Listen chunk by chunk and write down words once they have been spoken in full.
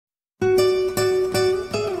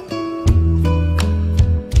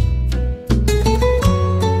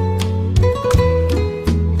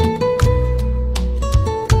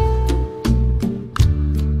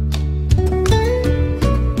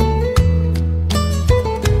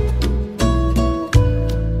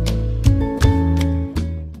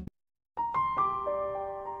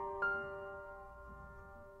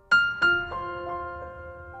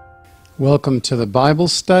Welcome to the Bible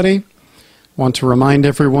study. I want to remind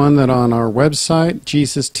everyone that on our website,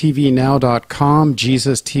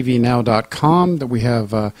 JesusTVNow.com, that we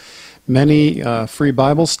have many free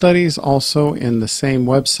Bible studies. Also in the same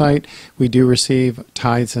website, we do receive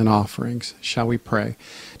tithes and offerings. Shall we pray?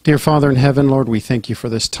 Dear Father in heaven, Lord, we thank you for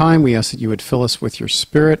this time. We ask that you would fill us with your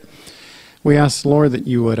Spirit. We ask, Lord, that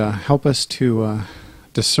you would help us to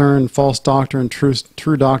discern false doctrine,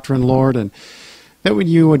 true doctrine, Lord, and that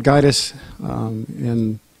you would guide us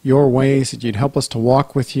in your ways, that you'd help us to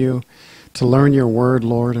walk with you, to learn your word,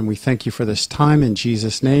 Lord, and we thank you for this time. In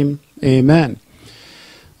Jesus' name, amen.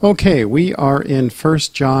 Okay, we are in 1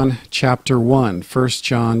 John chapter 1. 1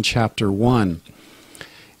 John chapter 1.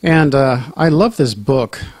 And I love this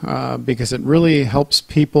book because it really helps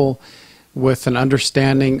people with an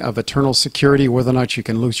understanding of eternal security, whether or not you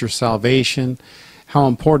can lose your salvation, how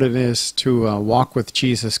important it is to walk with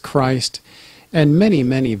Jesus Christ, and many,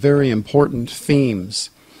 many very important themes.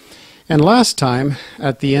 And last time,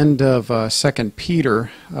 at the end of 2 Peter,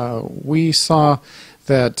 we saw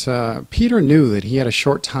that Peter knew that he had a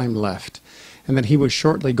short time left, and that he was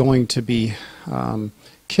shortly going to be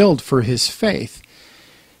killed for his faith.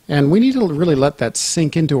 And we need to really let that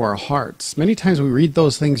sink into our hearts. Many times we read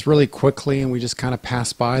those things really quickly, and we just kind of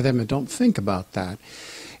pass by them and don't think about that.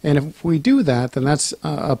 And if we do that, then that's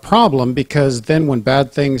a problem, because then when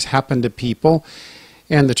bad things happen to people,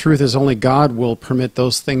 and the truth is only God will permit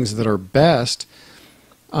those things that are best,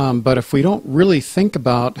 but if we don't really think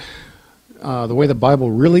about the way the Bible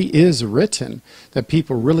really is written, that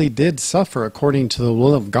people really did suffer according to the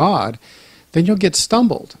will of God, then you'll get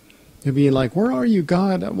stumbled. You'll be like, where are you,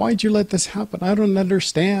 God? Why'd you let this happen? I don't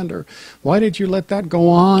understand. Or why did you let that go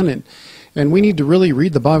on? And we need to really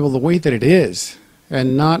read the Bible the way that it is,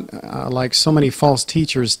 and not like so many false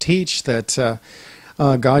teachers teach that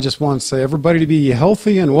God just wants everybody to be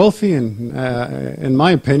healthy and wealthy. And in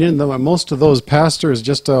my opinion, most of those pastors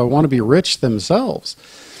just want to be rich themselves.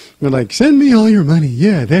 They're like, send me all your money.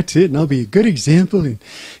 Yeah, that's it. And I'll be a good example. And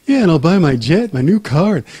yeah, and I'll buy my jet, my new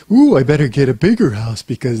car. And, ooh, I better get a bigger house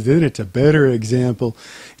because then it's a better example.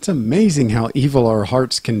 It's amazing how evil our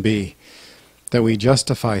hearts can be, that we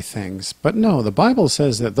justify things. But no, the Bible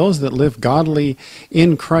says that those that live godly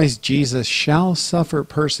in Christ Jesus shall suffer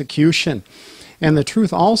persecution. And the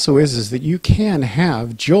truth also is that you can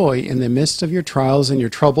have joy in the midst of your trials and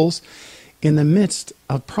your troubles, in the midst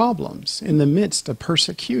of problems, in the midst of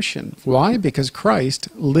persecution. Why? Because Christ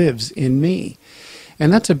lives in me.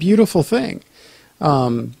 And that's a beautiful thing.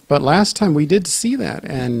 But last time we did see that,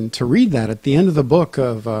 and to read that at the end of the book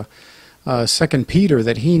of 2 Peter,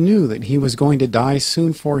 that he knew that he was going to die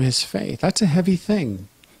soon for his faith. That's a heavy thing.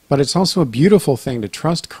 But it's also a beautiful thing to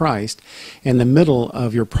trust Christ in the middle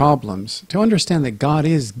of your problems, to understand that God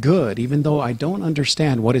is good, even though I don't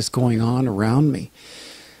understand what is going on around me.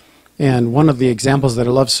 And one of the examples that I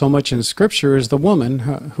love so much in Scripture is the woman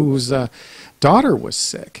whose daughter was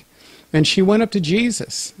sick. And she went up to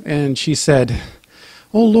Jesus and she said,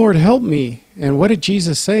 "Oh Lord, help me." And what did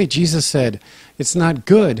Jesus say? Jesus said, "It's not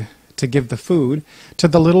good to give the food to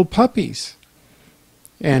the little puppies."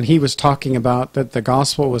 And he was talking about that the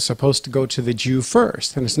gospel was supposed to go to the Jew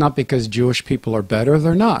first. And it's not because Jewish people are better.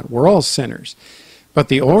 They're not. We're all sinners. But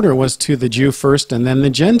the order was to the Jew first and then the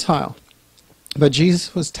Gentile. But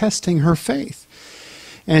Jesus was testing her faith.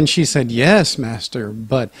 And she said, "Yes, Master,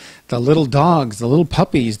 but the little dogs, the little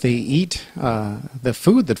puppies, they eat the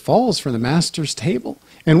food that falls from the Master's table."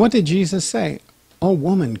 And what did Jesus say? "Oh,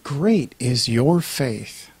 woman, great is your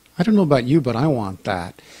faith." I don't know about you, but I want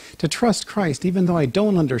that. To trust Christ, even though I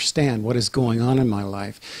don't understand what is going on in my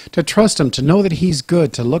life. To trust Him, to know that He's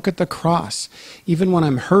good, to look at the cross, even when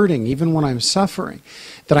I'm hurting, even when I'm suffering.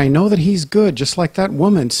 That I know that He's good, just like that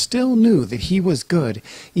woman still knew that He was good,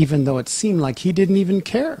 even though it seemed like He didn't even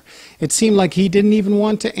care. It seemed like He didn't even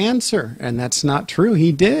want to answer, and that's not true.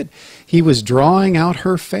 He did. He was drawing out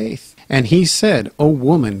her faith. And He said, "Oh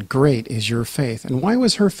woman, great is your faith." And why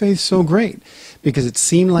was her faith so great? Because it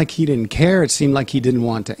seemed like He didn't care, it seemed like He didn't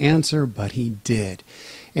want to answer, but He did.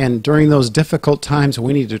 And during those difficult times,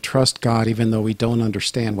 we need to trust God even though we don't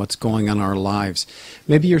understand what's going on in our lives.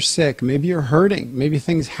 Maybe you're sick, maybe you're hurting, maybe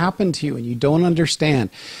things happen to you and you don't understand.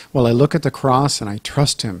 Well, I look at the cross and I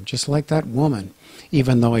trust Him, just like that woman,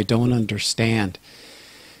 even though I don't understand.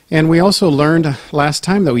 And we also learned last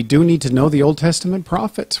time that we do need to know the Old Testament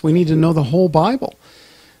prophets. We need to know the whole Bible,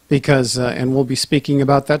 because, and we'll be speaking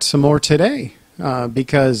about that some more today,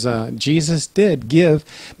 because Jesus did give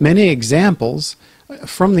many examples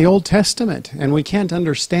from the Old Testament, and we can't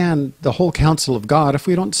understand the whole counsel of God if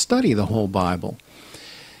we don't study the whole Bible.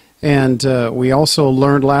 And we also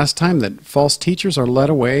learned last time that false teachers are led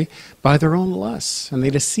away by their own lusts, and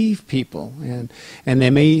they deceive people. And they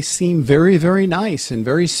may seem very, very nice and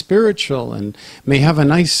very spiritual and may have a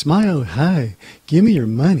nice smile. Hi, give me your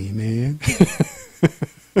money, man.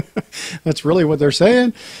 That's really what they're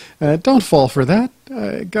saying. Don't fall for that.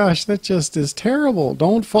 Gosh, that just is terrible.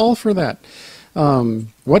 Don't fall for that.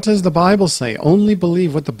 What does the Bible say? Only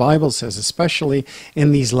believe what the Bible says, especially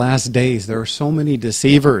in these last days. There are so many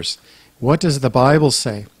deceivers. What does the Bible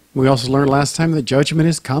say? We also learned last time that judgment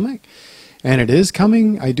is coming. And it is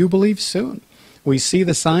coming, I do believe, soon. We see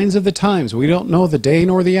the signs of the times. We don't know the day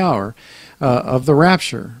nor the hour of the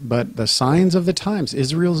rapture, but the signs of the times.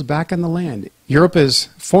 Israel's back in the land. Europe is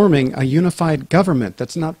forming a unified government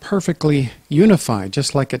that's not perfectly unified,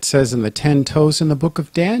 just like it says in the 10 toes in the book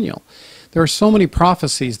of Daniel. There are so many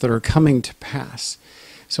prophecies that are coming to pass.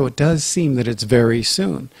 So it does seem that it's very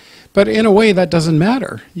soon. But in a way, that doesn't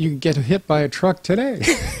matter. You can get hit by a truck today.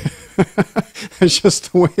 It's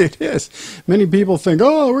just the way it is. Many people think,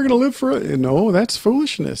 oh, we're going to live for it. No, that's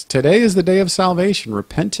foolishness. Today is the day of salvation.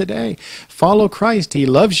 Repent today. Follow Christ. He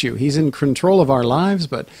loves you. He's in control of our lives.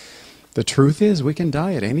 But the truth is we can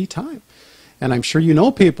die at any time. And I'm sure you know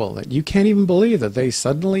people that you can't even believe that they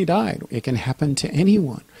suddenly died. It can happen to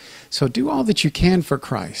anyone. So do all that you can for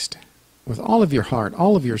Christ with all of your heart,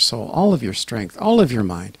 all of your soul, all of your strength, all of your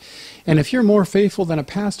mind. And if you're more faithful than a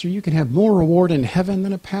pastor, you can have more reward in heaven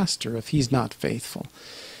than a pastor if he's not faithful.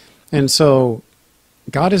 And so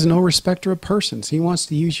God is no respecter of persons. He wants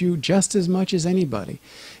to use you just as much as anybody.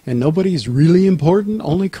 And nobody is really important.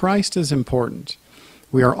 Only Christ is important.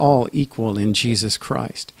 We are all equal in Jesus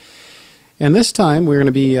Christ. And this time we're going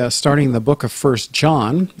to be starting the book of 1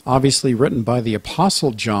 John, obviously written by the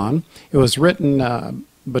Apostle John. It was written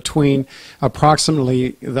between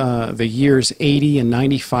approximately the years 80 and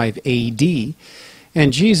 95 A.D.,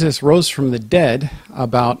 and Jesus rose from the dead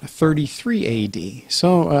about 33 A.D.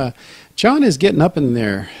 So John is getting up in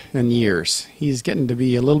there in years. He's getting to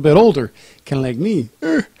be a little bit older, kind of like me.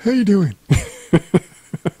 How you doing?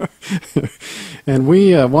 And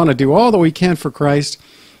we want to do all that we can for Christ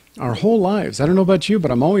our whole lives. I don't know about you,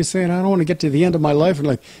 but I'm always saying I don't want to get to the end of my life and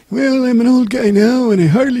like, well, I'm an old guy now and I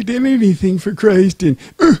hardly did anything for Christ and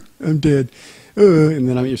I'm dead. And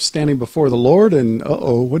then you're standing before the Lord and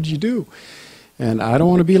what did you do? And I don't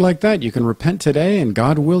want to be like that. You can repent today and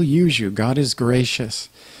God will use you. God is gracious.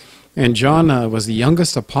 And John was the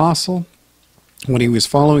youngest apostle. When he was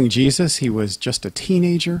following Jesus, he was just a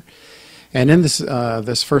teenager. And in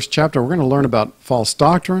this first chapter, we're going to learn about false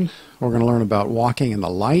doctrine. We're going to learn about walking in the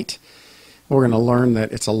light. We're going to learn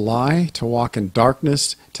that it's a lie to walk in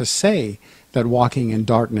darkness, to say that walking in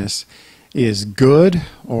darkness is good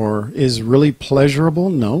or is really pleasurable.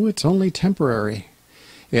 No, it's only temporary.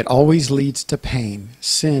 It always leads to pain.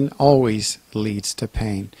 Sin always leads to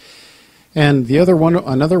pain. And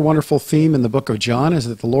another wonderful theme in the book of John is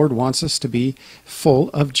that the Lord wants us to be full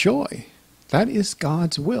of joy. That is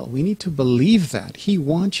God's will. We need to believe that. He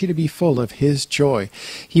wants you to be full of His joy.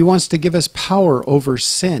 He wants to give us power over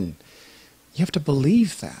sin. You have to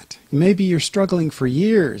believe that. Maybe you're struggling for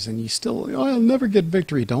years and you still, I'll never get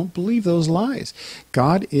victory. Don't believe those lies.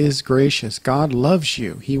 God is gracious. God loves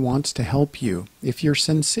you. He wants to help you if you're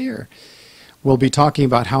sincere. We'll be talking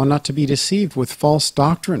about how not to be deceived with false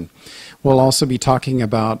doctrine. We'll also be talking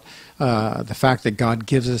about the fact that God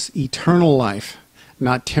gives us eternal life.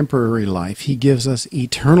 Not temporary life. He gives us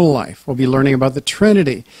eternal life. We'll be learning about the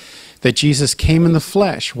Trinity, that Jesus came in the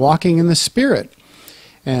flesh, walking in the Spirit,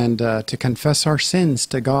 and to confess our sins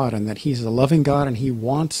to God, and that He's a loving God and He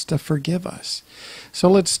wants to forgive us. So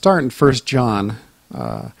let's start in 1 John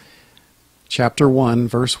chapter 1,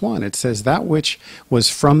 verse 1. It says, that which was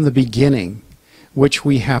from the beginning, which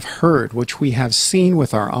we have heard, which we have seen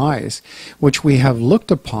with our eyes, which we have looked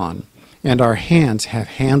upon, and our hands have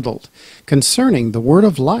handled, concerning the word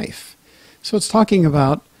of life. So it's talking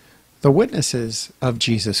about the witnesses of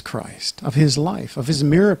Jesus Christ, of His life, of His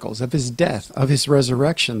miracles, of His death, of His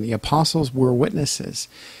resurrection. The apostles were witnesses.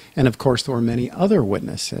 And of course there were many other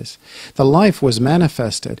witnesses. The life was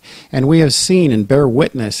manifested, and we have seen and bear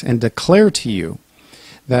witness and declare to you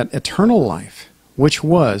that eternal life, which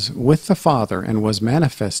was with the Father and was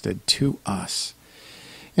manifested to us.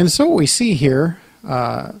 And so what we see here,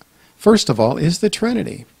 first of all, is the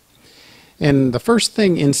Trinity. And the first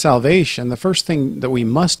thing in salvation, the first thing that we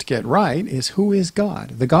must get right is who is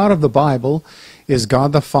God. The God of the Bible is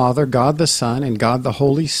God the Father, God the Son, and God the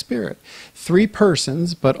Holy Spirit. Three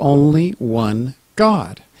persons, but only one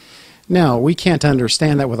God. Now, we can't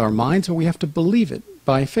understand that with our minds, but we have to believe it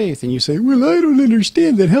by faith. And you say, well, I don't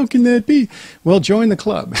understand that. How can that be? Well, join the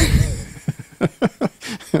club.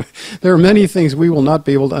 There are many things we will not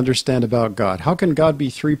be able to understand about God. How can God be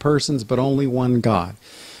three persons but only one God?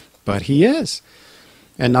 But he is.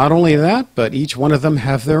 And not only that, but each one of them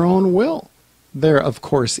have their own will. They're, of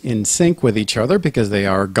course, in sync with each other because they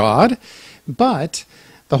are God. But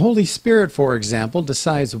the Holy Spirit, for example,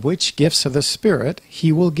 decides which gifts of the Spirit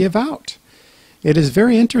he will give out. It is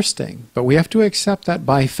very interesting, but we have to accept that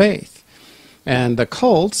by faith. And the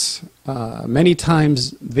cults, many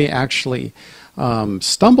times they actually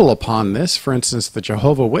stumble upon this. For instance, the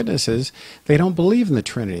Jehovah's Witnesses, they don't believe in the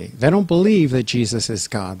Trinity. They don't believe that Jesus is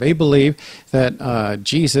God. They believe that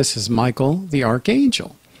Jesus is Michael the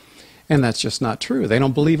Archangel. And that's just not true. They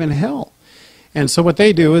don't believe in hell. And so what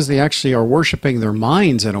they do is they actually are worshiping their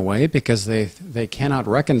minds in a way because they cannot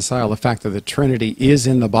reconcile the fact that the Trinity is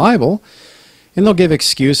in the Bible. And they'll give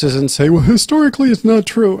excuses and say, well, historically it's not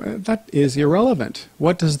true. That is irrelevant.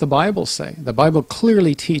 What does the Bible say? The Bible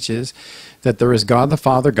clearly teaches that there is God the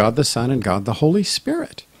Father, God the Son, and God the Holy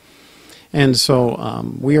Spirit. And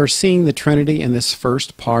so we are seeing the Trinity in this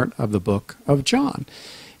first part of the book of John.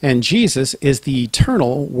 And Jesus is the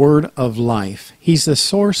eternal Word of life. He's the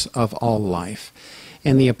source of all life.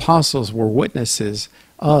 And the apostles were witnesses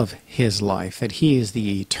of his life, that he is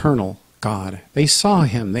the eternal God. They saw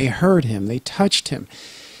him, they heard him, they touched him.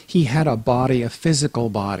 He had a body, a physical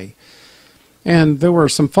body. And there were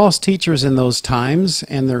some false teachers in those times,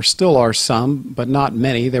 and there still are some, but not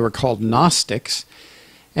many. They were called Gnostics.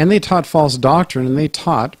 And they taught false doctrine, and they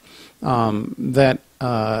taught that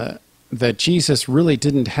Jesus really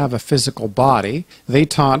didn't have a physical body. They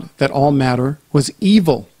taught that all matter was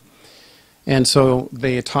evil. And so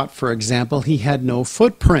they taught, for example, he had no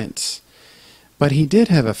footprints. But he did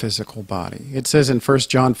have a physical body. It says in 1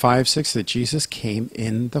 John 5:6 that Jesus came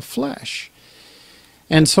in the flesh.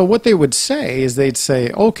 And so what they would say is they'd say,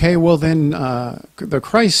 okay, well then the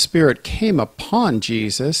Christ Spirit came upon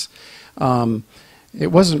Jesus. It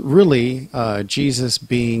wasn't really Jesus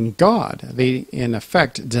being God. They, in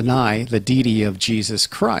effect, deny the deity of Jesus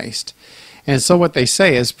Christ. And so what they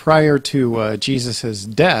say is prior to Jesus'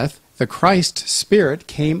 death, the Christ Spirit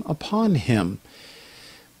came upon him.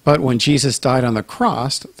 But when Jesus died on the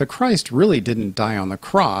cross, the Christ really didn't die on the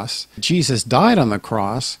cross. Jesus died on the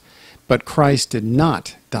cross, but Christ did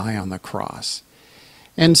not die on the cross.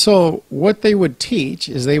 And so what they would teach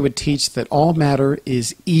is they would teach that all matter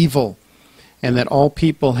is evil, and that all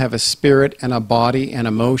people have a spirit and a body and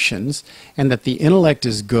emotions, and that the intellect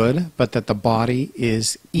is good, but that the body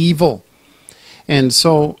is evil. And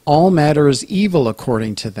so all matter is evil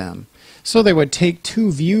according to them. So they would take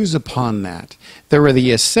two views upon that. There were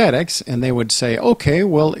the ascetics, and they would say, okay,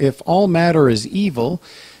 well, if all matter is evil,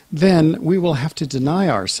 then we will have to deny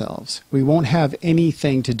ourselves. We won't have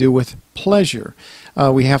anything to do with pleasure.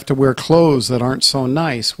 We have to wear clothes that aren't so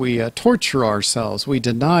nice. We torture ourselves. We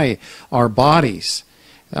deny our bodies.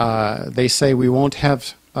 They say we won't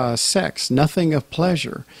have sex, nothing of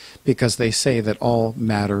pleasure, because they say that all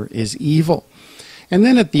matter is evil. And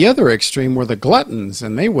then at the other extreme were the gluttons,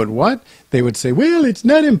 and they would what? They would say, well, it's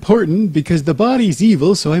not important because the body's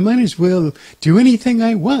evil, so I might as well do anything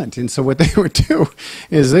I want. And so what they would do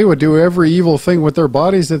is they would do every evil thing with their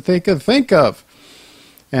bodies that they could think of.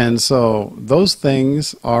 And so those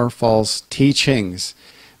things are false teachings.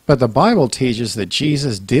 But the Bible teaches that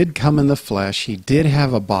Jesus did come in the flesh, he did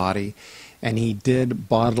have a body, and he did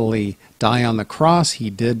bodily die on the cross, he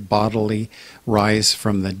did bodily rise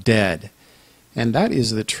from the dead. And that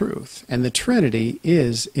is the truth. And the Trinity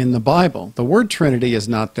is in the Bible. The word Trinity is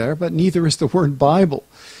not there, but neither is the word Bible.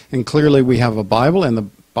 And clearly we have a Bible, and the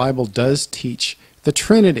Bible does teach the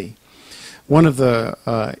Trinity. One of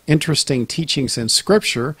the interesting teachings in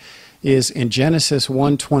Scripture is in Genesis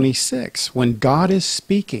 1:26. When God is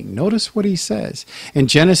speaking, notice what he says. In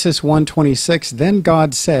Genesis 1:26, then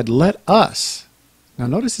God said, let us. Now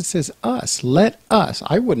notice it says us, let us.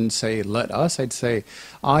 I wouldn't say let us, I'd say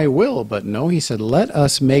I will, but no, he said let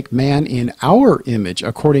us make man in our image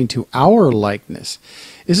according to our likeness.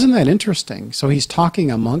 Isn't that interesting? So he's talking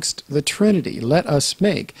amongst the Trinity, let us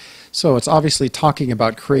make. So it's obviously talking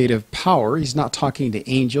about creative power. He's not talking to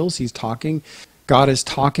angels, God is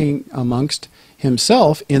talking amongst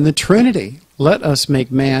himself in the Trinity. Let us make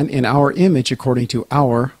man in our image according to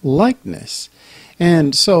our likeness.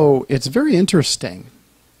 And so it's very interesting.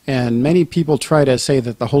 And many people try to say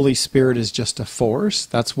that the Holy Spirit is just a force.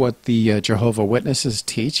 That's what the Jehovah's Witnesses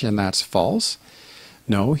teach, and that's false.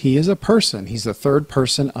 No, he is a person. He's the third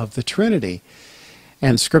person of the Trinity.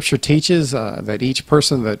 And Scripture teaches that each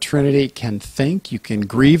person of the Trinity can think. You can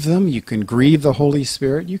grieve them. You can grieve the Holy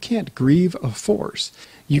Spirit. You can't grieve a force.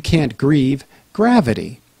 You can't grieve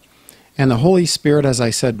gravity. And the Holy Spirit, as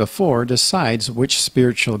I said before, decides which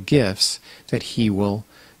spiritual gifts that he will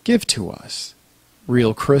give to us,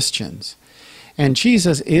 real Christians. And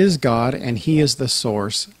Jesus is God, and he is the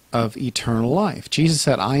source of eternal life. Jesus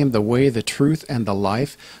said, I am the way, the truth, and the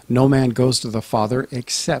life. No man goes to the Father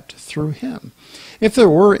except through him. If there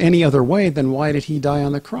were any other way, then why did he die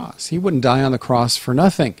on the cross? He wouldn't die on the cross for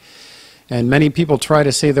nothing. And many people try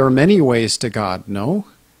to say there are many ways to God. No,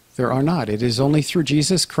 there are not. It is only through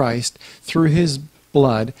Jesus Christ, through his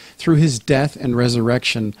blood, through his death and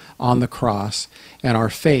resurrection on the cross, and our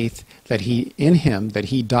faith that in him, that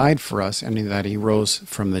he died for us and that he rose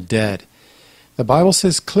from the dead. The Bible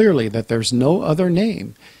says clearly that there's no other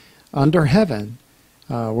name under heaven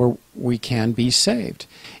where we can be saved.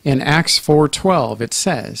 In Acts 4:12 it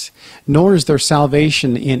says, nor is there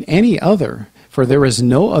salvation in any other, for there is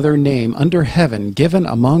no other name under heaven given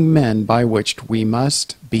among men by which we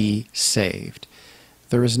must be saved.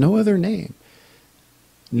 There is no other name.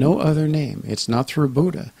 No other name. It's not through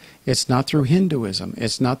Buddha. It's not through Hinduism.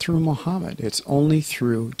 It's not through Muhammad. It's only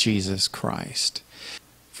through Jesus Christ.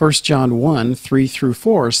 1 John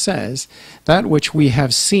 1:3-4 says, that which we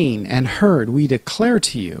have seen and heard we declare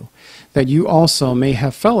to you, that you also may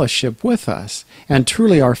have fellowship with us. And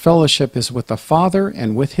truly our fellowship is with the Father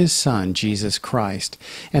and with his Son, Jesus Christ.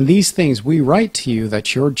 And these things we write to you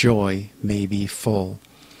that your joy may be full.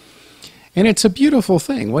 And it's a beautiful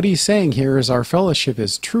thing. What he's saying here is our fellowship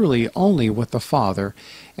is truly only with the Father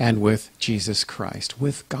and with Jesus Christ,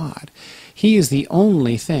 with God. He is the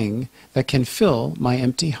only thing that can fill my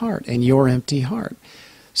empty heart and your empty heart.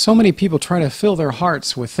 So many people try to fill their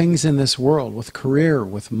hearts with things in this world, with career,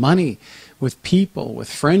 with money, with people, with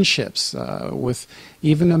friendships, with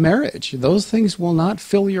even a marriage. Those things will not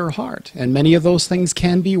fill your heart. And many of those things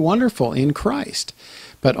can be wonderful in Christ.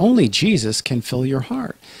 But only Jesus can fill your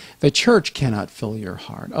heart. The church cannot fill your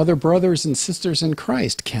heart. Other brothers and sisters in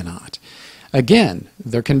Christ cannot. Again,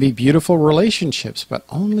 there can be beautiful relationships, but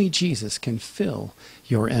only Jesus can fill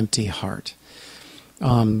your empty heart.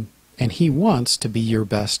 And he wants to be your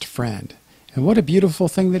best friend. And what a beautiful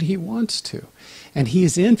thing that he wants to. And he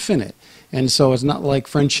is infinite. And so it's not like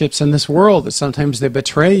friendships in this world that sometimes they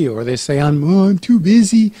betray you, or they say, I'm too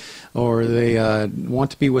busy, or they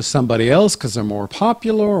want to be with somebody else because they're more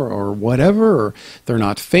popular, or whatever, or they're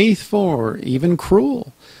not faithful, or even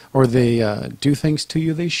cruel, or they do things to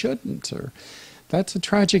you they shouldn't. Or that's a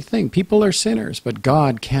tragic thing. People are sinners, but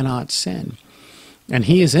God cannot sin. And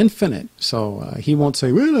he is infinite, so he won't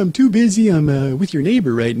say, well, I'm too busy, I'm with your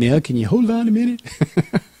neighbor right now, can you hold on a minute?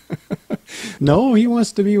 No, he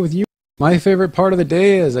wants to be with you. My favorite part of the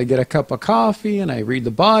day is I get a cup of coffee and I read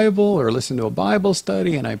the Bible or listen to a Bible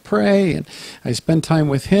study and I pray and I spend time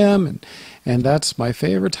with him, and that's my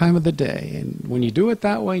favorite time of the day. And when you do it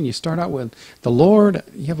that way and you start out with the Lord,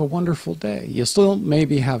 you have a wonderful day. You'll still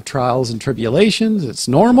maybe have trials and tribulations, it's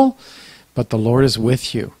normal, but the Lord is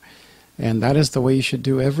with you. And that is the way you should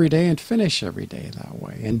do every day and finish every day that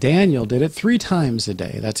way. And Daniel did it 3 times a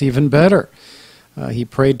day. That's even better. He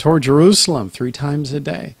prayed toward Jerusalem 3 times a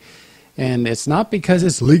day. And it's not because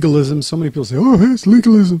it's legalism. So many people say, oh, it's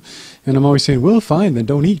legalism. And I'm always saying, well, fine, then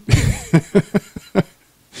don't eat.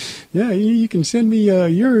 Yeah, you can send me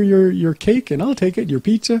your cake and I'll take it, your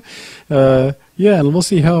pizza. Yeah, and we'll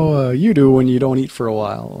see how you do when you don't eat for a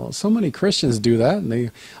while. Well, so many Christians do that, and they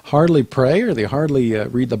hardly pray or they hardly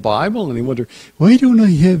read the Bible, and they wonder, why don't I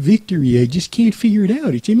have victory? I just can't figure it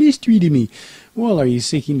out. It's a mystery to me. Well, are you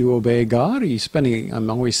seeking to obey God? Are you spending, I'm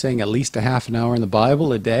always saying, at least a half an hour in the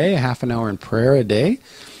Bible a day, a half an hour in prayer a day?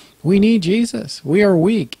 We need Jesus. We are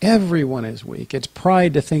weak. Everyone is weak. It's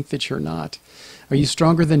pride to think that you're not. Are you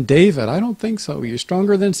stronger than David? I don't think so. Are you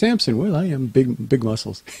stronger than Samson? Well, I am big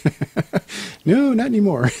muscles. No, not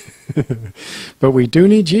anymore. But we do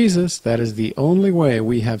need Jesus. That is the only way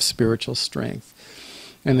we have spiritual strength.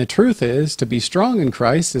 And the truth is, to be strong in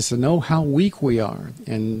Christ is to know how weak we are,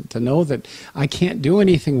 and to know that I can't do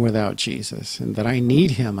anything without Jesus, and that I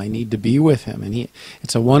need him. I need to be with him. And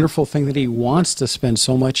it's a wonderful thing that he wants to spend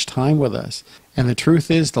so much time with us. And the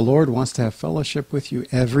truth is, the Lord wants to have fellowship with you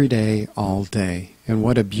every day, all day. And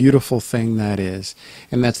what a beautiful thing that is.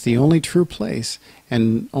 And that's the only true place,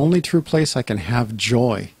 and only true place I can have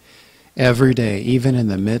joy every day, even in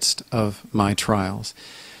the midst of my trials.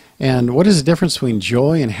 And what is the difference between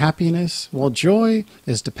joy and happiness? Well, joy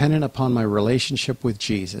is dependent upon my relationship with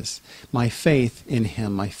Jesus, my faith in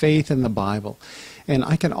him, my faith in the Bible. And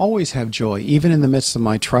I can always have joy, even in the midst of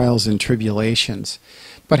my trials and tribulations.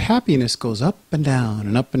 But happiness goes up and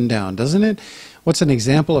down, doesn't it? What's an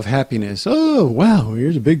example of happiness? Oh, wow,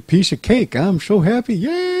 here's a big piece of cake. I'm so happy.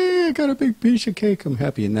 Yay! yay, I got a big piece of cake, I'm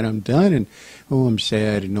happy. And then I'm done, and oh, I'm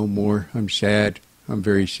sad, and no more. I'm sad. I'm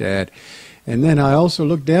very sad. And then I also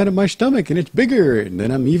look down at my stomach, and it's bigger, and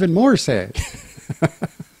then I'm even more sad.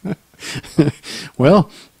 Well,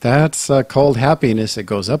 that's called happiness. It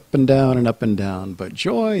goes up and down and up and down. But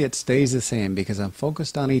joy, it stays the same because I'm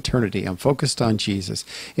focused on eternity. I'm focused on Jesus.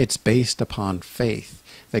 It's based upon faith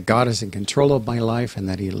that God is in control of my life and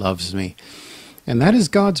that He loves me. And that is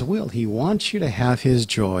God's will. He wants you to have His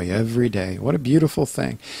joy every day. What a beautiful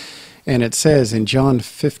thing. And it says in John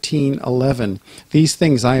 15:11, these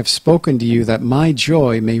things I have spoken to you that my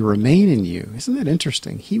joy may remain in you. Isn't that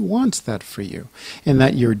interesting? He wants that for you, and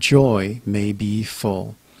that your joy may be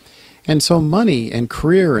full. And so money and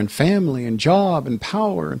career and family and job and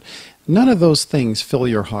power, none of those things fill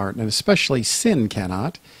your heart, and especially sin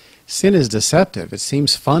cannot. Sin is deceptive. It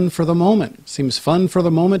seems fun for the moment. It seems fun for the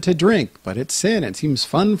moment to drink, but it's sin. It seems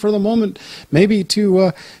fun for the moment maybe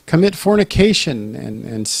to commit fornication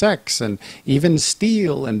and sex and even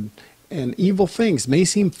steal and evil things. May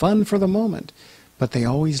seem fun for the moment, but they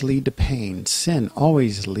always lead to pain. Sin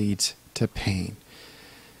always leads to pain.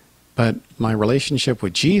 But my relationship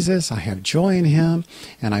with Jesus, I have joy in Him,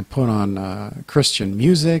 and I put on Christian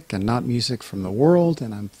music and not music from the world,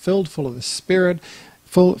 and I'm filled full of the Spirit,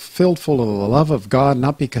 filled full of the love of God,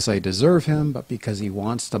 not because I deserve Him, but because He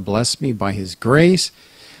wants to bless me by His grace.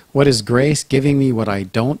 What is grace? Giving me what I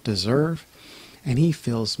don't deserve. And He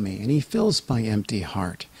fills me, and He fills my empty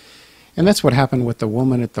heart. And that's what happened with the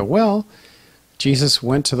woman at the well. Jesus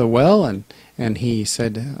went to the well, and He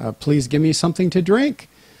said, please give me something to drink.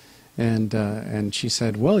 And she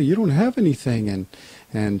said, well, you don't have anything.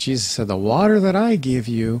 And Jesus said, the water that I give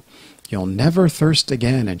you, you'll never thirst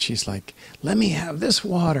again. And she's like, let me have this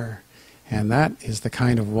water. And that is the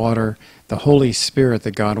kind of water, the Holy Spirit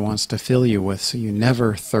that God wants to fill you with, so you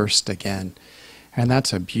never thirst again. And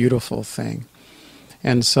that's a beautiful thing.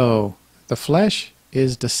 And so the flesh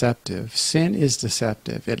is deceptive. Sin is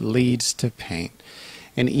deceptive. It leads to pain.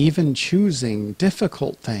 And even choosing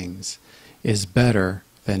difficult things is better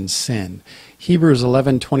than sin. Hebrews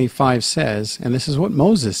 11:25 says, and this is what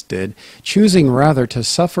Moses did, choosing rather to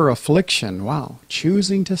suffer affliction. Wow,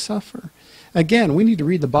 choosing to suffer. Again, we need to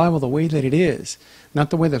read the Bible the way that it is,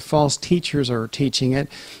 not the way that false teachers are teaching it,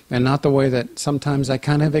 and not the way that sometimes I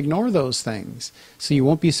kind of ignore those things. So you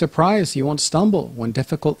won't be surprised, you won't stumble when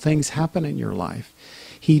difficult things happen in your life.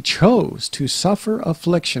 He chose to suffer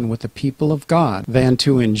affliction with the people of God than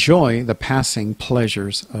to enjoy the passing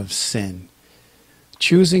pleasures of sin.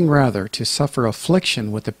 Choosing rather to suffer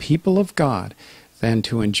affliction with the people of God than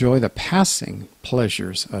to enjoy the passing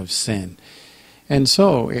pleasures of sin. And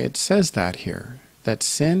so it says that here, that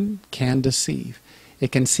sin can deceive.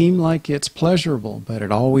 It can seem like it's pleasurable, but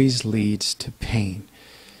it always leads to pain.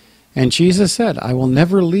 And Jesus said, I will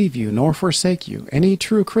never leave you nor forsake you. Any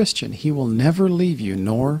true Christian, He will never leave you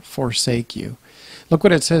nor forsake you. Look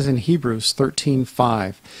what it says in Hebrews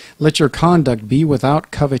 13:5. Let your conduct be without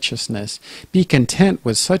covetousness. Be content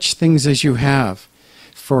with such things as you have.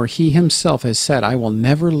 For He Himself has said, I will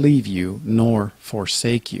never leave you nor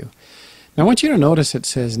forsake you. Now I want you to notice it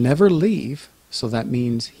says never leave, so that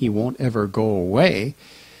means He won't ever go away.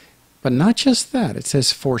 But not just that, it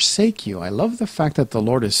says forsake you. I love the fact that the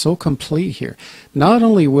Lord is so complete here. Not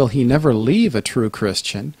only will He never leave a true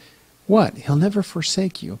Christian, what? He'll never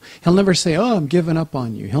forsake you. He'll never say, oh, I'm giving up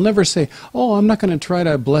on you. He'll never say, oh, I'm not going to try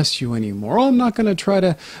to bless you anymore. Oh, I'm not going to try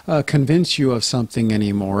to convince you of something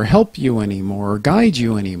anymore, or help you anymore, or guide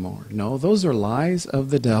you anymore. No, those are lies of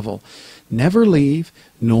the devil. Never leave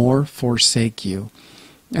nor forsake you.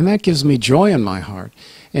 And that gives me joy in my heart.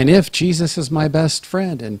 And if Jesus is my best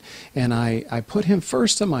friend and I put Him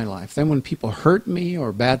first in my life, then when people hurt me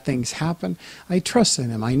or bad things happen, I trust in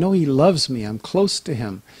Him. I know He loves me. I'm close to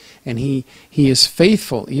Him. And He is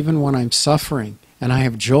faithful even when I'm suffering. And I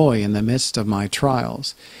have joy in the midst of my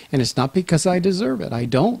trials. And it's not because I deserve it. I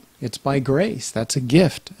don't. It's by grace. That's a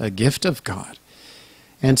gift of God.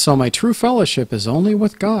 And so my true fellowship is only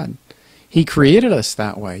with God. He created us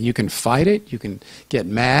that way. You can fight it. You can get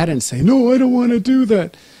mad and say, no, I don't want to do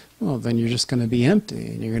that. Well, then you're just going to be empty,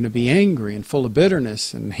 and you're going to be angry and full of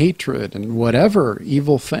bitterness and hatred and whatever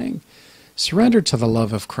evil thing. Surrender to the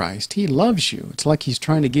love of Christ. He loves you. It's like He's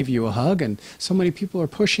trying to give you a hug, and so many people are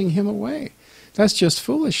pushing Him away. That's just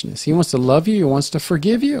foolishness. He wants to love you. He wants to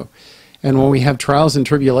forgive you. And when we have trials and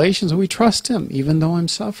tribulations, we trust Him, even though I'm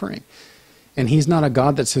suffering. And He's not a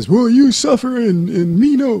God that says, well, you suffer and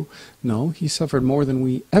me no. No, He suffered more than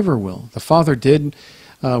we ever will. The Father did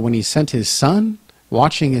when He sent His Son,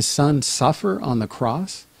 watching His Son suffer on the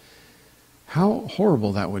cross. How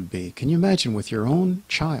horrible that would be. Can you imagine with your own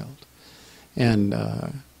child? And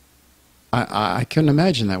I couldn't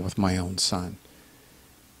imagine that with my own son.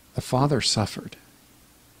 The Father suffered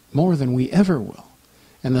more than we ever will.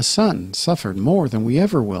 And the Son suffered more than we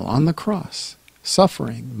ever will on the cross,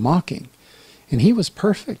 suffering, mocking. And he was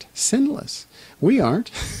perfect, sinless. We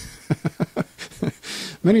aren't.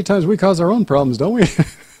 Many times we cause our own problems, don't we?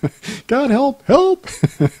 God, help, help.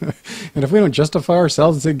 And if we don't justify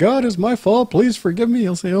ourselves and say, God, it's my fault, please forgive me,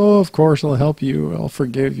 he'll say, oh, of course, I'll help you, I'll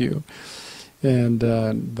forgive you. And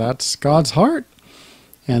that's God's heart.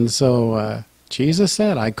 And so Jesus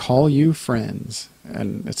said, I call you friends.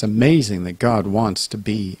 And it's amazing that God wants to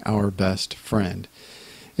be our best friend.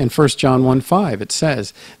 In 1 John 1:5, it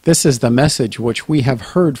says, this is the message which we have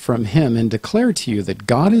heard from him and declare to you that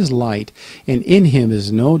God is light and in him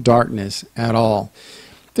is no darkness at all.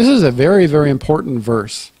 This is a very, very important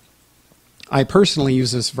verse. I personally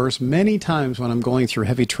use this verse many times when I'm going through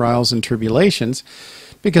heavy trials and tribulations,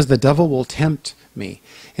 because the devil will tempt me.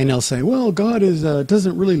 And he'll say, well, God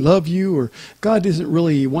doesn't really love you, or God doesn't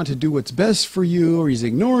really want to do what's best for you, or he's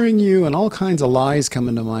ignoring you, and all kinds of lies come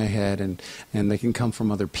into my head, and they can come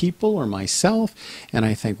from other people or myself. And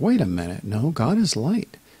I think, wait a minute, no, God is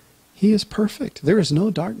light. He is perfect. There is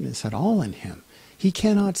no darkness at all in him. He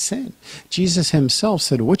cannot sin. Jesus himself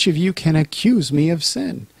said, which of you can accuse me of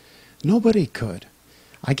sin? Nobody could.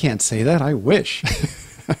 I can't say that. I wish.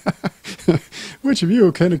 Which of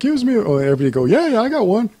you can accuse me? Oh, everybody go, yeah, I got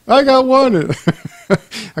one. I got one.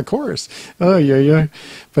 Of course. Oh, yeah.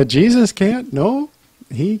 But Jesus can't. No,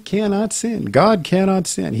 he cannot sin. God cannot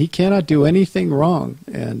sin. He cannot do anything wrong.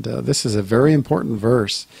 And this is a very important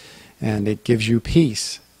verse. And it gives you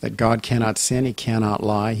peace that God cannot sin. He cannot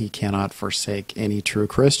lie. He cannot forsake any true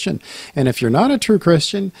Christian. And if you're not a true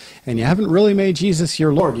Christian and you haven't really made Jesus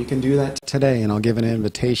your Lord, you can do that today. And I'll give an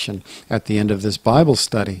invitation at the end of this Bible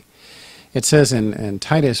study. It says in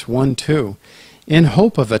Titus 1:2, in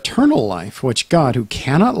hope of eternal life, which God, who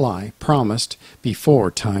cannot lie, promised before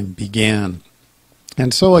time began.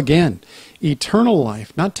 And so again, eternal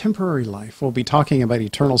life, not temporary life. We'll be talking about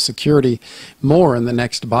eternal security more in the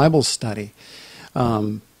next Bible study.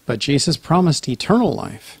 But Jesus promised eternal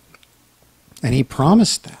life. And he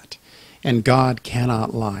promised that. And God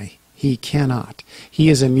cannot lie. He cannot. He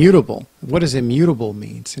is immutable. What does immutable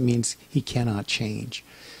mean? It means he cannot change.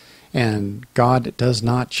 And God does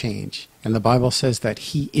not change. And the Bible says that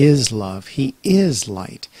he is love. He is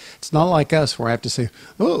light. It's not like us where I have to say,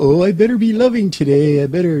 uh-oh, I better be loving today. I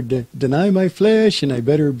better deny my flesh, and I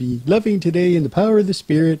better be loving today in the power of the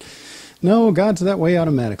Spirit. No, God's that way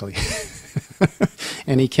automatically.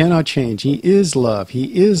 And he cannot change. He is love.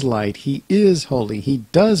 He is light. He is holy. He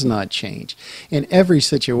does not change in every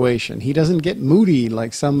situation. He doesn't get moody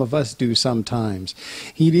like some of us do sometimes.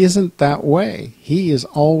 He isn't that way. He is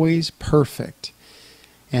always perfect.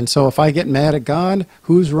 And so if I get mad at God,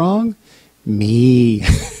 who's wrong? Me.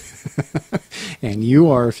 And you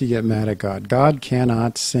are if you get mad at God. God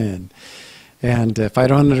cannot sin. And if I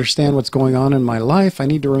don't understand what's going on in my life, I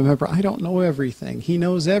need to remember I don't know everything. He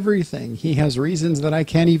knows everything. He has reasons that I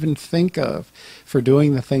can't even think of for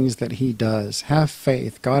doing the things that he does. Have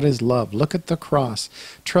faith. God is love. Look at the cross.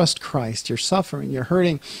 Trust Christ. You're suffering. You're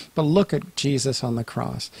hurting. But look at Jesus on the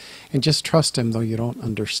cross. And just trust him, though you don't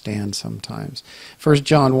understand sometimes. 1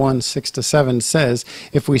 John 1:6-7 says,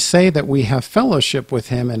 if we say that we have fellowship with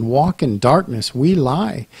him and walk in darkness, we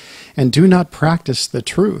lie and do not practice the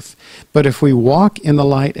truth. But if we walk in the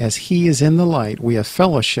light as he is in the light, we have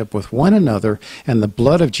fellowship with one another, and the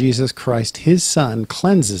blood of Jesus Christ, his Son,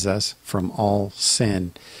 cleanses us from all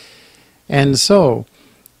sin. And so,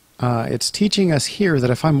 it's teaching us here that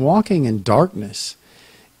if I'm walking in darkness,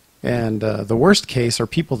 and the worst case are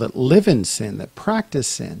people that live in sin, that practice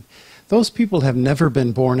sin, those people have never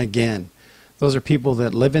been born again. Those are people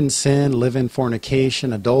that live in sin, live in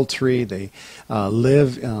fornication, adultery. They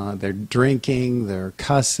they're drinking, they're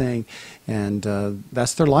cussing, and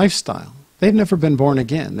that's their lifestyle. They've never been born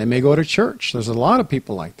again. They may go to church. There's a lot of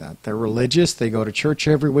people like that. They're religious. They go to church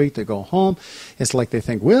every week. They go home. It's like they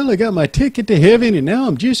think, well, I got my ticket to heaven and now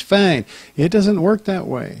I'm just fine. It doesn't work that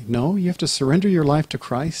way. No, you have to surrender your life to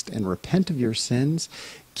Christ and repent of your sins.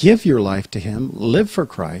 Give your life to him. Live for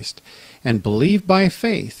Christ and believe by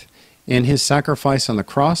faith in his sacrifice on the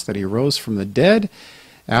cross, that he rose from the dead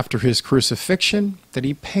after his crucifixion, that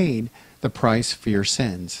he paid the price for your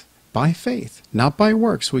sins. By faith, not by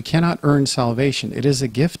works. We cannot earn salvation. It is a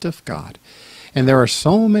gift of God. And there are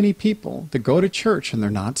so many people that go to church and they're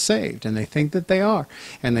not saved, and they think that they are.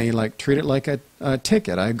 And they treat it like a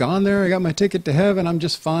ticket. I've gone there, I got my ticket to heaven, I'm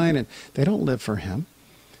just fine. And they don't live for him.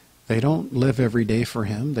 They don't live every day for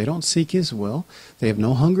him. They don't seek his will. They have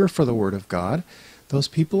no hunger for the Word of God. those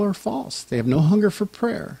people are false. They have no hunger for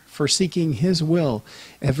prayer, for seeking His will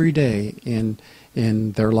every day in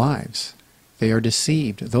their lives. They are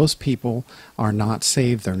deceived. Those people are not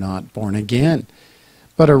saved. They're not born again.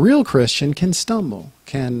 But a real Christian can stumble,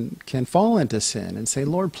 can fall into sin and say,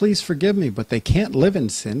 Lord, please forgive me. But they can't live in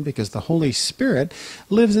sin because the Holy Spirit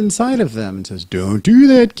lives inside of them and says, don't do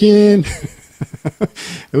that, Ken.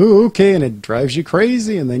 Ooh, okay, and it drives you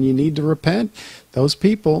crazy, and then you need to repent. Those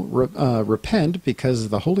people repent because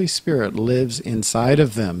the Holy Spirit lives inside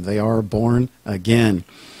of them. They are born again.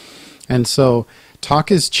 And so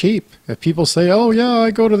talk is cheap. If people say, oh yeah,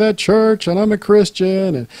 I go to that church and I'm a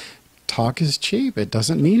Christian, and talk is cheap. It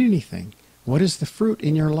doesn't mean anything. What is the fruit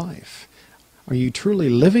in your life? Are you truly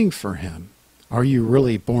living for Him? Are you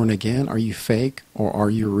really born again? Are you fake or are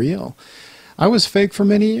you real? I was fake for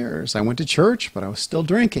many years. I went to church, but I was still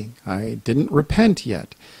drinking. I didn't repent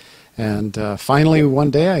yet. And finally,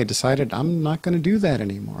 one day I decided I'm not going to do that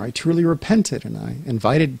anymore. I truly repented, and I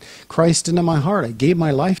invited Christ into my heart. I gave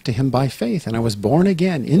my life to Him by faith, and I was born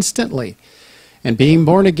again instantly. And being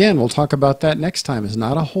born again, we'll talk about that next time, is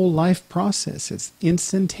not a whole life process. It's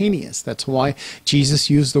instantaneous. That's why Jesus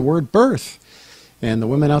used the word birth. And the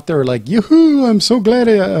women out there are like, yoo-hoo, I'm so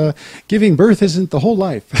glad giving birth isn't the whole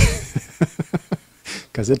life.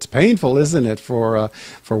 Because it's painful, isn't it, for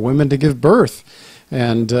women to give birth.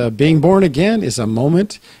 And being born again is a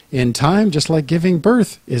moment in time, just like giving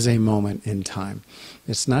birth is a moment in time.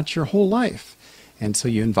 It's not your whole life. And so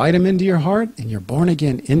you invite Him into your heart, and you're born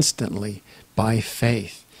again instantly by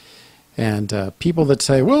faith. And people that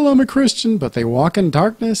say, well, I'm a Christian, but they walk in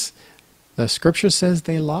darkness, the Scripture says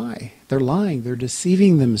they lie. They're lying. They're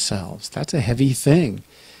deceiving themselves. That's a heavy thing.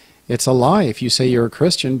 It's a lie if you say you're a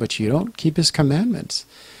Christian, but you don't keep His commandments.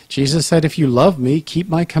 Jesus said, if you love me, keep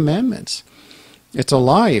my commandments. It's a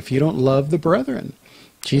lie if you don't love the brethren.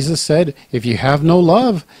 Jesus said, if you have no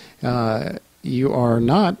love, you are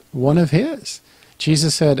not one of His.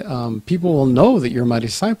 Jesus said, people will know that you're my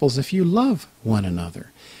disciples if you love one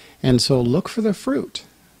another. And so look for the fruit,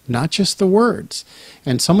 not just the words.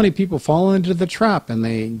 And so many people fall into the trap, and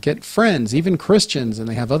they get friends, even Christians, and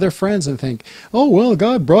they have other friends and think, oh, well,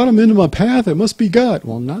 God brought them into my path. It must be God.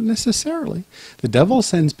 Well, not necessarily. The devil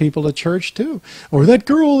sends people to church too. Or that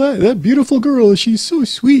girl, that beautiful girl, she's so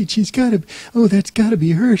sweet. She's got to, oh, that's got to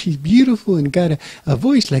be her. She's beautiful and got a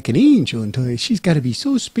voice like an angel. And she's got to be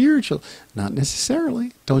so spiritual. Not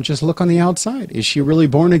necessarily. Don't just look on the outside. Is she really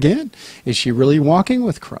born again? Is she really walking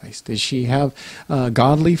with Christ? Does she have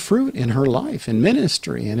godly fruit in her life, in ministry,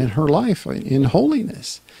 and in her life, in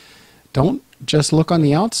holiness? Don't just look on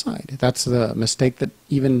the outside. That's the mistake that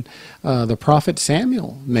even the prophet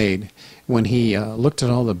Samuel made when he looked at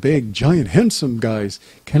all the big, giant, handsome guys,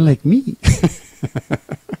 kind of like me.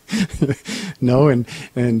 No,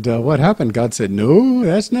 and what happened? God said, no,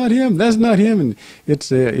 that's not him. That's not him. And it's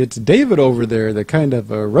David over there, the kind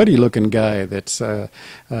of ruddy-looking guy. That's him.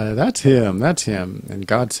 That's him. And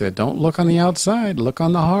God said, don't look on the outside. Look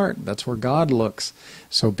on the heart. That's where God looks.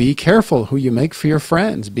 So be careful who you make for your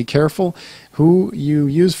friends. Be careful who you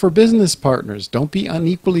use for business partners. Don't be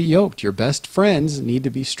unequally yoked. Your best friends need to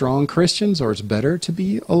be strong Christians, or it's better to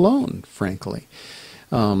be alone, frankly.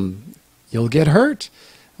 You'll get hurt.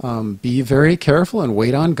 Be very careful and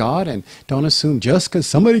wait on God, and don't assume just because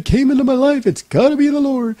somebody came into my life, it's got to be the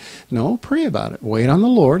Lord. No, pray about it. Wait on the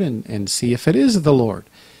Lord and see if it is the Lord,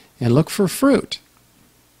 and look for fruit.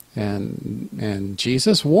 And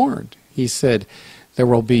Jesus warned. He said, there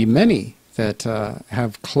will be many that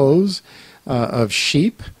have clothes of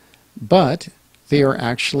sheep, but they are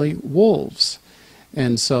actually wolves.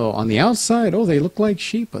 And so on the outside, oh, they look like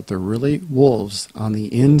sheep, but they're really wolves on the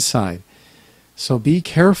inside. So be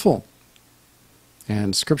careful.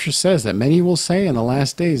 And Scripture says that many will say in the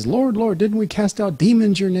last days, Lord, Lord, didn't we cast out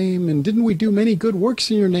demons in your name? And didn't we do many good works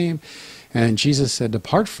in your name? And Jesus said,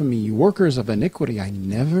 depart from me, you workers of iniquity. I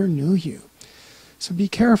never knew you. So be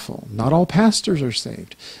careful. Not all pastors are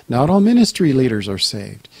saved. Not all ministry leaders are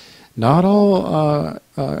saved. Not all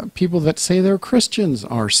people that say they're Christians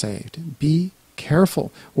are saved. Be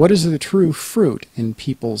careful. What is the true fruit in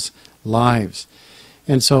people's lives?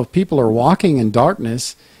 And so if people are walking in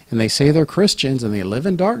darkness and they say they're Christians and they live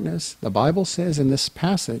in darkness, the Bible says in this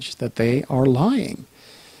passage that they are lying.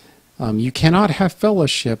 You cannot have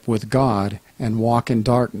fellowship with God and walk in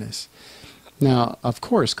darkness. Now, of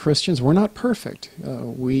course, Christians, we're not perfect.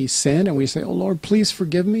 We sin and we say, oh, Lord, please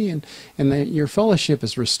forgive me, and that your fellowship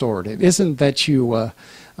is restored. It isn't that you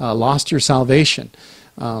lost your salvation.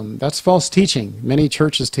 That's false teaching. Many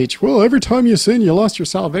churches teach, well, every time you sin, you lost your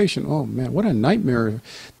salvation. Oh, man, what a nightmare.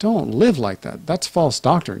 Don't live like that. That's false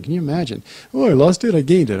doctrine. Can you imagine? Oh, I lost it, I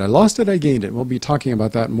gained it. I lost it, I gained it. We'll be talking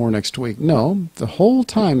about that more next week. No, the whole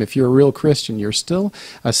time, if you're a real Christian, you're still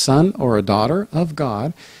a son or a daughter of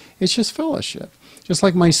God. It's just fellowship. Just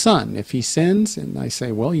like my son, if he sins, and I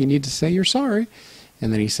say, well, you need to say you're sorry.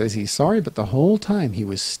 And then he says he's sorry, but the whole time he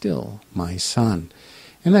was still my son.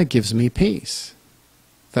 And that gives me peace.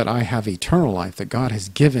 That I have eternal life, that God has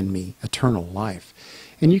given me eternal life.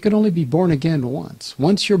 And you can only be born again once.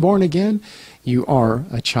 Once you're born again, you are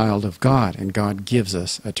a child of God, and God gives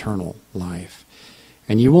us eternal life.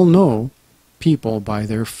 And you will know people by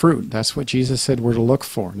their fruit. That's what Jesus said we're to look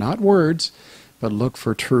for. Not words, but look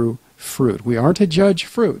for true fruit. We are to judge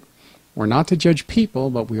fruit. We're not to judge people,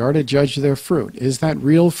 but we are to judge their fruit. Is that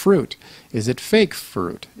real fruit? Is it fake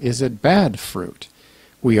fruit? Is it bad fruit?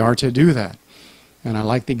 We are to do that. And I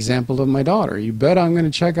like the example of my daughter. You bet I'm going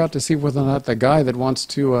to check out to see whether or not the guy that wants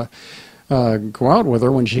to go out with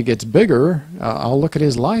her when she gets bigger, I'll look at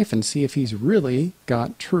his life and see if he's really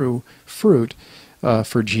got true fruit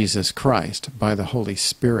for Jesus Christ by the Holy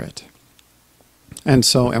Spirit. And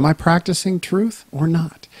so, am I practicing truth or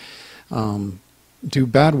not? Do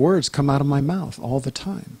bad words come out of my mouth all the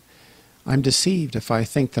time? I'm deceived if I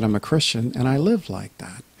think that I'm a Christian and I live like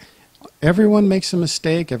that. Everyone makes a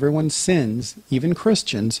mistake, everyone sins, even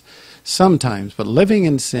Christians, sometimes. But living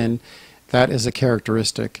in sin, that is a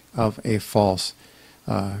characteristic of a false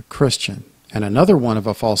Christian. And another one of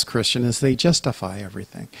a false Christian is they justify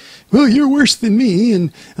everything. Well, you're worse than me,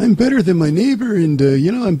 and I'm better than my neighbor, and,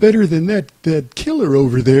 I'm better than that killer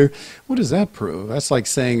over there. What does that prove? That's like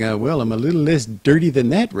saying, well, I'm a little less dirty than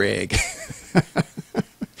that rag.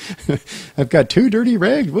 I've got 2 dirty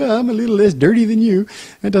rags. Well, I'm a little less dirty than you.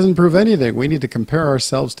 That doesn't prove anything. We need to compare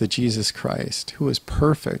ourselves to Jesus Christ, who is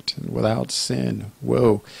perfect and without sin.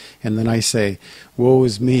 Whoa. And then I say, woe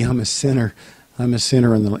is me, I'm a sinner. I'm a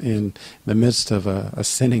sinner in the midst of a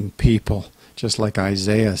sinning people, just like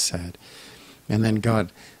Isaiah said. And then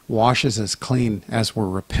God washes us clean as we're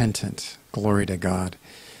repentant. Glory to God.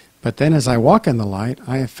 But then as I walk in the light,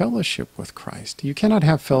 I have fellowship with Christ. You cannot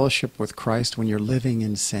have fellowship with Christ when you're living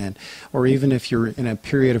in sin, or even if you're in a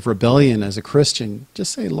period of rebellion as a Christian.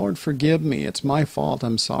 Just say, Lord, forgive me. It's my fault.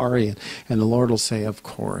 I'm sorry. And the Lord will say, of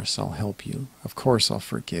course, I'll help you. Of course, I'll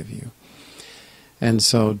forgive you. And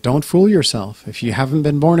so don't fool yourself. If you haven't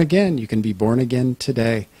been born again, you can be born again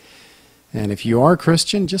today. And if you are a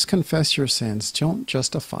Christian, just confess your sins. Don't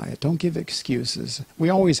justify it. Don't give excuses. We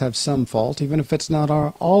always have some fault, even if it's not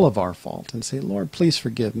all of our fault. And say, Lord, please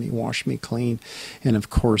forgive me. Wash me clean. And of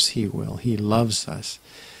course He will. He loves us.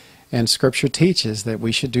 And Scripture teaches that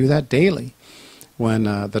we should do that daily. When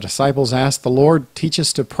the disciples asked the Lord, teach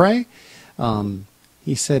us to pray,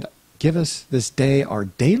 He said, give us this day our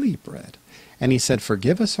daily bread. And He said,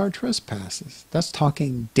 forgive us our trespasses. That's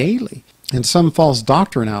talking daily. And some false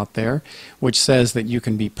doctrine out there, which says that you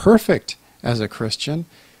can be perfect as a Christian,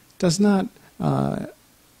 does not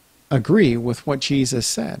agree with what Jesus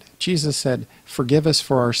said. Jesus said, forgive us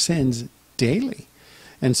for our sins daily.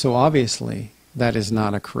 And so obviously, that is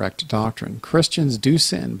not a correct doctrine. Christians do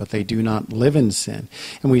sin, but they do not live in sin.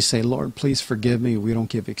 And we say, Lord, please forgive me. We don't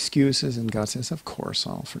give excuses. And God says, of course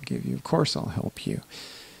I'll forgive you. Of course I'll help you.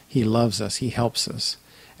 He loves us. He helps us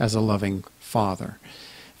as a loving Father.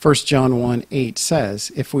 1 John 1:8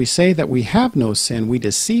 says, if we say that we have no sin, we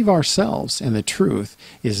deceive ourselves, and the truth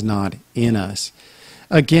is not in us.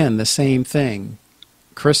 Again, the same thing.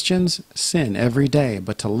 Christians sin every day,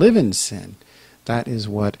 but to live in sin, that is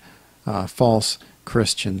what false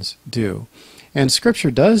Christians do. And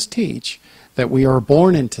Scripture does teach that we are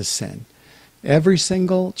born into sin. Every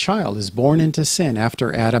single child is born into sin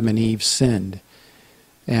after Adam and Eve sinned.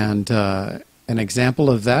 And an example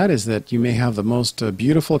of that is that you may have the most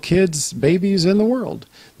beautiful babies in the world.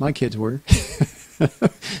 My kids were.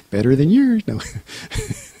 Better than yours. No.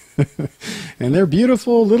 And they're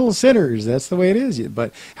beautiful little sinners. That's the way it is.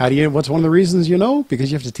 But what's one of the reasons you know?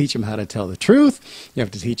 Because you have to teach them how to tell the truth. You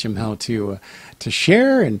have to teach them how to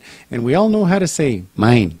share. And we all know how to say,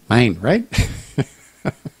 mine, right?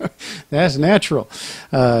 That's natural.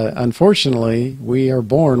 Unfortunately, we are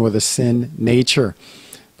born with a sin nature.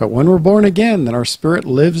 But when we're born again, then our spirit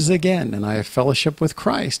lives again, and I have fellowship with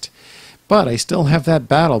Christ. But I still have that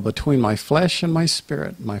battle between my flesh and my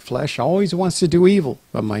spirit. My flesh always wants to do evil,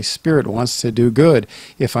 but my spirit wants to do good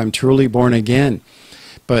if I'm truly born again.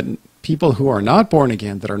 But people who are not born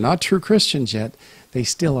again, that are not true Christians yet, they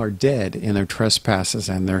still are dead in their trespasses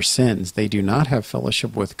and their sins. They do not have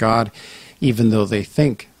fellowship with God, even though they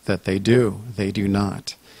think that they do. They do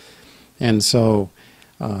not. And so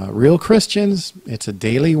Real Christians, it's a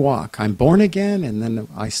daily walk. I'm born again, and then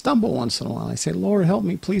I stumble once in a while. I say, Lord, help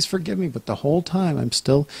me, please forgive me. But the whole time, I'm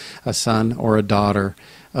still a son or a daughter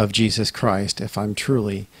of Jesus Christ if I'm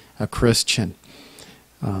truly a Christian.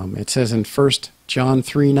 It says in 1 John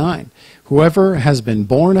 3:9, whoever has been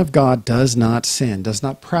born of God does not sin, does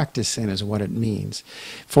not practice sin is what it means.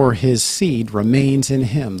 For his seed remains in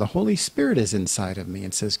him. The Holy Spirit is inside of me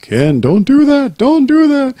and says, Ken, don't do that, don't do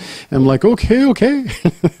that. And I'm like, okay.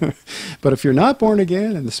 But if you're not born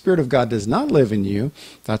again and the Spirit of God does not live in you,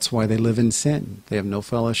 that's why they live in sin. They have no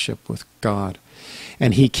fellowship with God.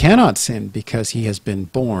 And he cannot sin because he has been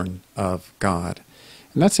born of God.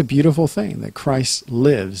 And that's a beautiful thing, that Christ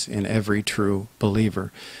lives in every true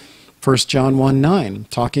believer. 1 John 1:9,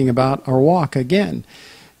 talking about our walk again,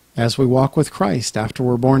 as we walk with Christ after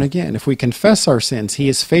we're born again. If we confess our sins, he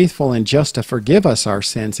is faithful and just to forgive us our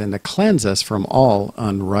sins and to cleanse us from all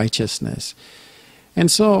unrighteousness. And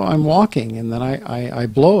so I'm walking, and then I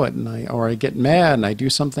blow it, or I get mad, and I do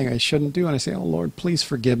something I shouldn't do, and I say, oh, Lord, please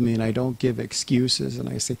forgive me, and I don't give excuses, and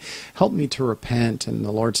I say, help me to repent, and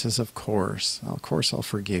the Lord says, of course I'll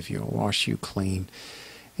forgive you, I'll wash you clean.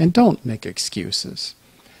 And don't make excuses.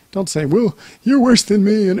 Don't say, well, you're worse than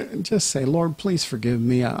me, and just say, Lord, please forgive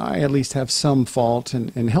me. I at least have some fault,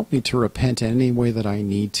 and help me to repent in any way that I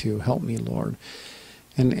need to. Help me, Lord.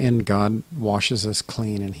 And God washes us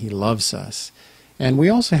clean, and he loves us. And we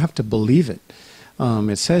also have to believe it.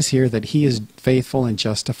 It says here that he is faithful and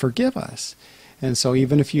just to forgive us. And so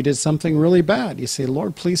even if you did something really bad, you say,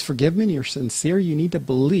 Lord, please forgive me, and you're sincere, you need to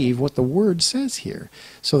believe what the Word says here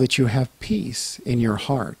so that you have peace in your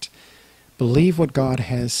heart. Believe what God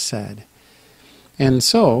has said. And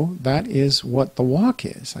so that is what the walk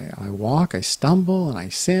is. I walk, I stumble, and I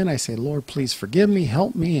sin. I say, Lord, please forgive me,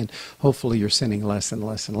 help me. And hopefully you're sinning less and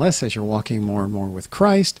less and less as you're walking more and more with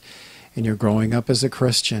Christ. And you're growing up as a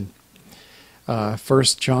Christian. 1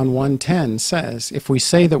 John 1:10 says, if we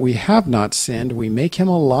say that we have not sinned, we make him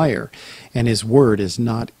a liar, and his word is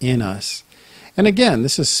not in us. And again,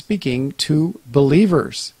 this is speaking to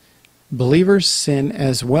believers. Believers sin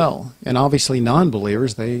as well. And obviously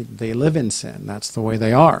non-believers, they live in sin. That's the way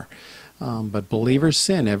they are. But believers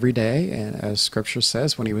sin every day, and as Scripture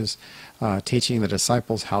says, when he was teaching the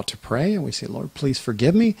disciples how to pray, and we say, Lord, please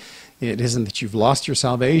forgive me. It isn't that you've lost your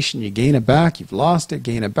salvation, you gain it back, you've lost it,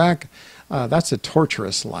 gain it back. That's a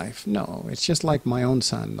torturous life. No, it's just like my own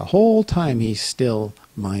son. The whole time he's still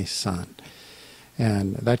my son.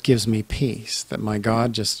 And that gives me peace, that my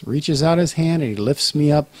God just reaches out his hand and he lifts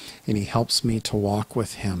me up and he helps me to walk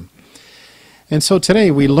with him. And so today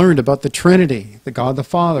we learned about the Trinity, the God the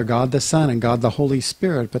Father, God the Son, and God the Holy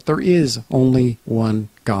Spirit. But there is only one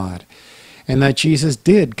God. And that Jesus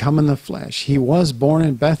did come in the flesh. He was born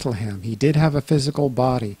in Bethlehem. He did have a physical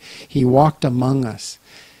body. He walked among us.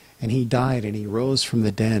 And he died and he rose from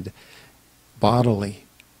the dead bodily.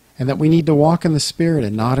 And that we need to walk in the Spirit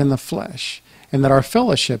and not in the flesh. And that our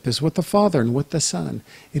fellowship is with the Father and with the Son.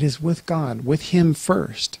 It is with God, with him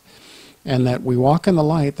first. And that we walk in the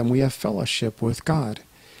light, then we have fellowship with God.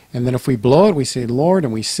 And then if we blow it, we say, Lord,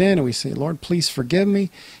 and we sin, and we say, Lord, please forgive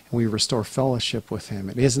me, and we restore fellowship with him.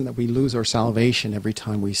 It isn't that we lose our salvation every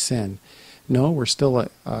time we sin. No, we're still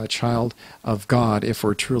a child of God if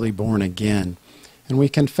we're truly born again. And we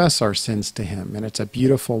confess our sins to him, and it's a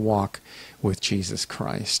beautiful walk with Jesus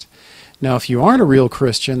Christ. Now, if you aren't a real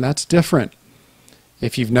Christian, that's different.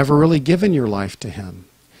 If you've never really given your life to him,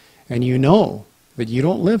 and you know that you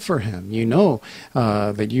don't live for him. You know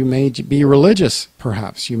that you may be religious,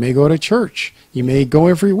 perhaps. You may go to church. You may go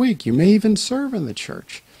every week. You may even serve in the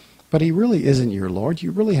church. But he really isn't your Lord.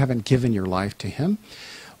 You really haven't given your life to him.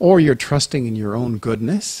 Or you're trusting in your own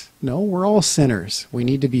goodness. No, we're all sinners. We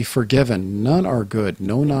need to be forgiven. None are good.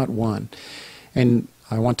 No, not one. And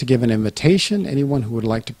I want to give an invitation. Anyone who would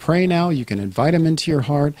like to pray now, you can invite him into your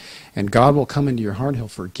heart, and God will come into your heart. He'll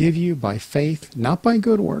forgive you by faith, not by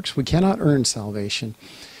good works. We cannot earn salvation,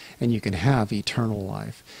 and you can have eternal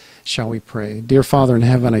life. Shall we pray? Dear Father in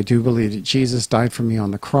heaven, I do believe that Jesus died for me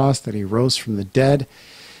on the cross, that he rose from the dead.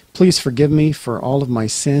 Please forgive me for all of my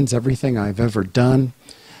sins, everything I've ever done.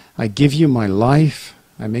 I give you my life.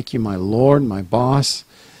 I make you my Lord, my boss.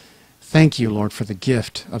 Thank you, Lord, for the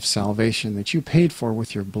gift of salvation that you paid for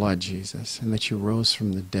with your blood, Jesus, and that you rose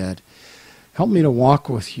from the dead. Help me to walk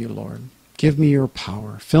with you, Lord. Give me your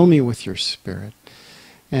power. Fill me with your Spirit.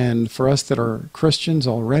 And for us that are Christians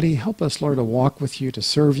already, help us, Lord, to walk with you, to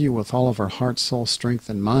serve you with all of our heart, soul, strength,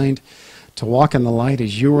 and mind, to walk in the light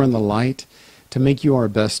as you are in the light, to make you our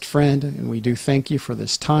best friend. And we do thank you for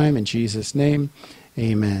this time. In Jesus' name,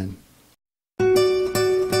 amen.